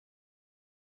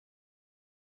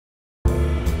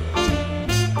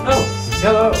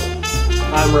Hello,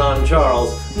 I'm Ron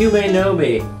Charles. You may know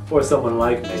me, or someone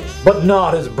like me. But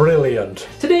not as brilliant.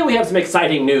 Today we have some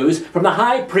exciting news from the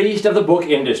high priest of the book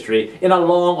industry in a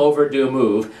long overdue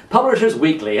move. Publishers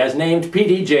Weekly has named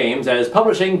P.D. James as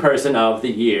Publishing Person of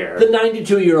the Year. The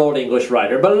 92-year-old English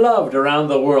writer, beloved around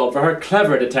the world for her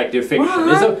clever detective fiction,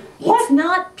 is a... What? It's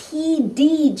not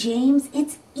P.D. James,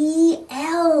 it's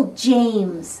E.L.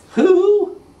 James.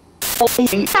 Who?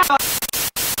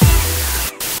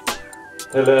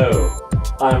 Hello,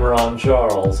 I'm Ron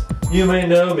Charles. You may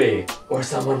know me, or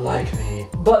someone like me,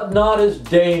 but not as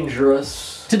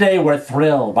dangerous. Today we're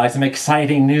thrilled by some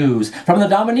exciting news from the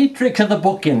dominatrix of the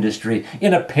book industry.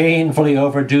 In a painfully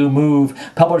overdue move,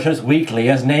 Publishers Weekly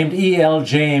has named E.L.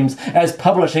 James as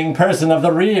Publishing Person of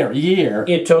the Year.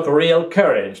 It took real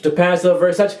courage to pass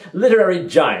over such literary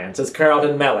giants as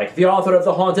Carlton Malik, the author of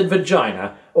The Haunted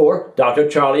Vagina, or Dr.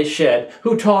 Charlie Shedd,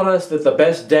 who taught us that the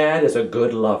best dad is a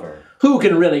good lover. Who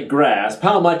can really grasp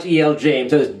how much E.L.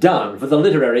 James has done for the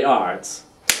literary arts?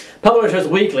 Publishers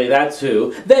Weekly, that's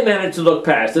who. They managed to look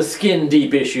past the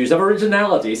skin-deep issues of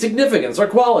originality, significance, or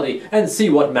quality, and see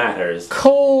what matters.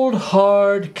 Cold,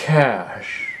 hard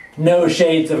cash. No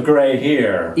shades of gray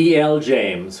here. E.L.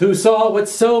 James, who saw what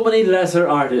so many lesser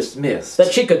artists missed.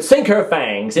 That she could sink her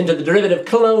fangs into the derivative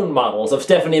clone models of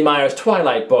Stephenie Meyer's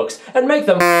Twilight books and make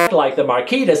them like the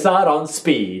Marquis de Sade on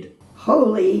speed.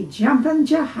 Holy jumpin'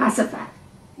 Jehoshaphat.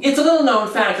 It's a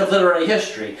little-known fact of literary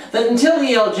history that until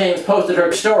E.L. James posted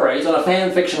her stories on a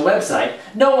fan-fiction website,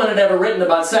 no one had ever written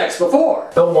about sex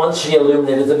before. But once she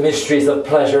illuminated the mysteries of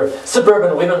pleasure,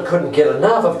 suburban women couldn't get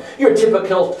enough of your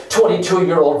typical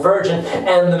 22-year-old virgin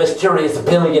and the mysterious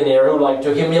billionaire who liked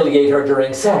to humiliate her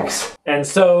during sex. And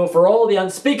so, for all the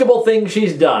unspeakable things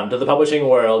she's done to the publishing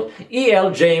world, E.L.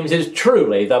 James is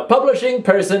truly the Publishing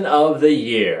Person of the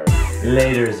Year.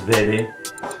 Laters, baby.